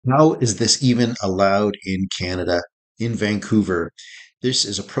How is this even allowed in Canada, in Vancouver? This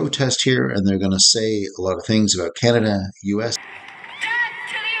is a protest here, and they're going to say a lot of things about Canada, US. Death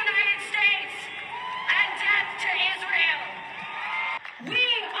to the United States and death to Israel. We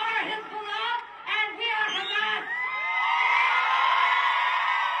are Hezbollah and we are Hamas.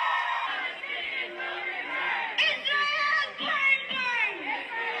 Israel burn,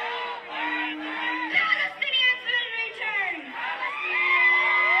 burn. Palestinians will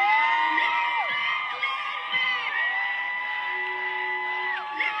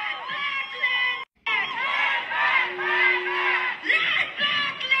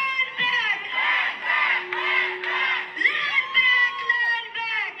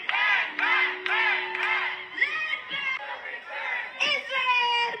return.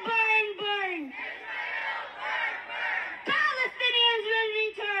 Israel burn, burn. Palestinians will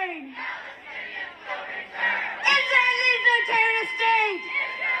return. Israel is a terrorist state.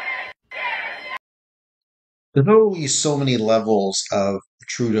 There's always so many levels of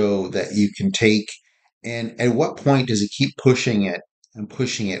Trudeau that you can take. And at what point does he keep pushing it and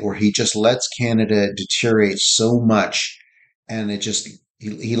pushing it, where he just lets Canada deteriorate so much and it just,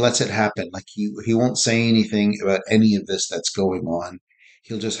 he lets it happen. Like he won't say anything about any of this that's going on.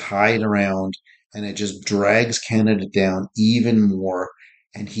 He'll just hide around and it just drags Canada down even more.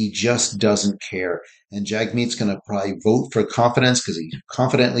 And he just doesn't care. And Jagmeet's going to probably vote for confidence because he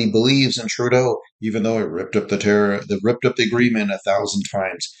confidently believes in Trudeau, even though it ripped up the agreement 1,000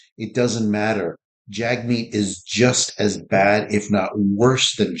 times. It doesn't matter. Jagmeet is just as bad, if not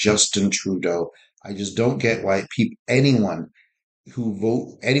worse, than Justin Trudeau. I just don't get why anyone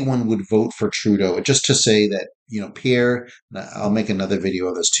would vote for Trudeau. Just to say that, Pierre. I'll make another video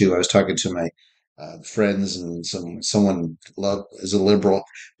of this too. I was talking to my friends and someone love is a liberal,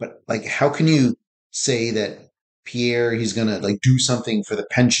 but like, how can you say that Pierre, he's gonna like do something for the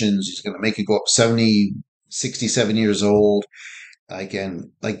pensions? He's gonna make it go up 70, 67 years old. Like, and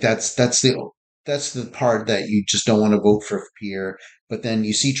like that's the part that you just don't want to vote for Pierre. But then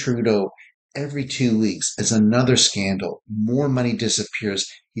you see Trudeau every 2 weeks as another scandal. More money disappears.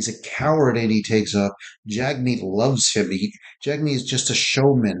 He's a coward and he takes off. Jagmeet loves him. Jagmeet is just a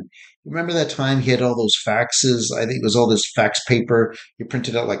showman. Remember that time he had all those faxes? I think it was all this fax paper. He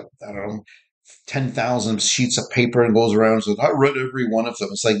printed out like, I don't know, 10,000 sheets of paper and goes around and says, I read every one of them.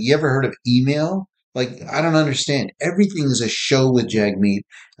 It's like, you ever heard of email? Like, I don't understand. Everything is a show with Jagmeet,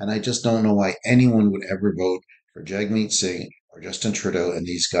 and I just don't know why anyone would ever vote for Jagmeet Singh or Justin Trudeau and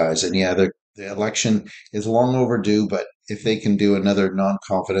these guys. And yeah, the election is long overdue, but if they can do another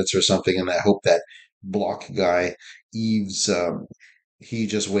non-confidence or something, and I hope that Block guy, Eves, he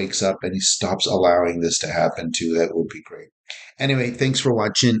just wakes up and he stops allowing this to happen too, that would be great. Anyway, thanks for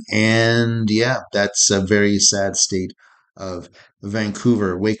watching. And yeah, that's a very sad state of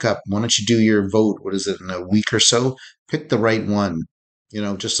Vancouver. Wake up. Why don't you do your vote? What is it, in a week or so? Pick the right one.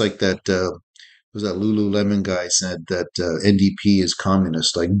 Just like that, was that Lululemon guy said that NDP is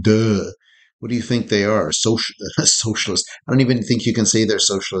communist. Like, duh. What do you think they are? Socialist. I don't even think you can say they're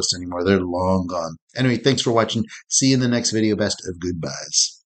socialist anymore. They're long gone. Anyway, thanks for watching. See you in the next video. Best of goodbyes.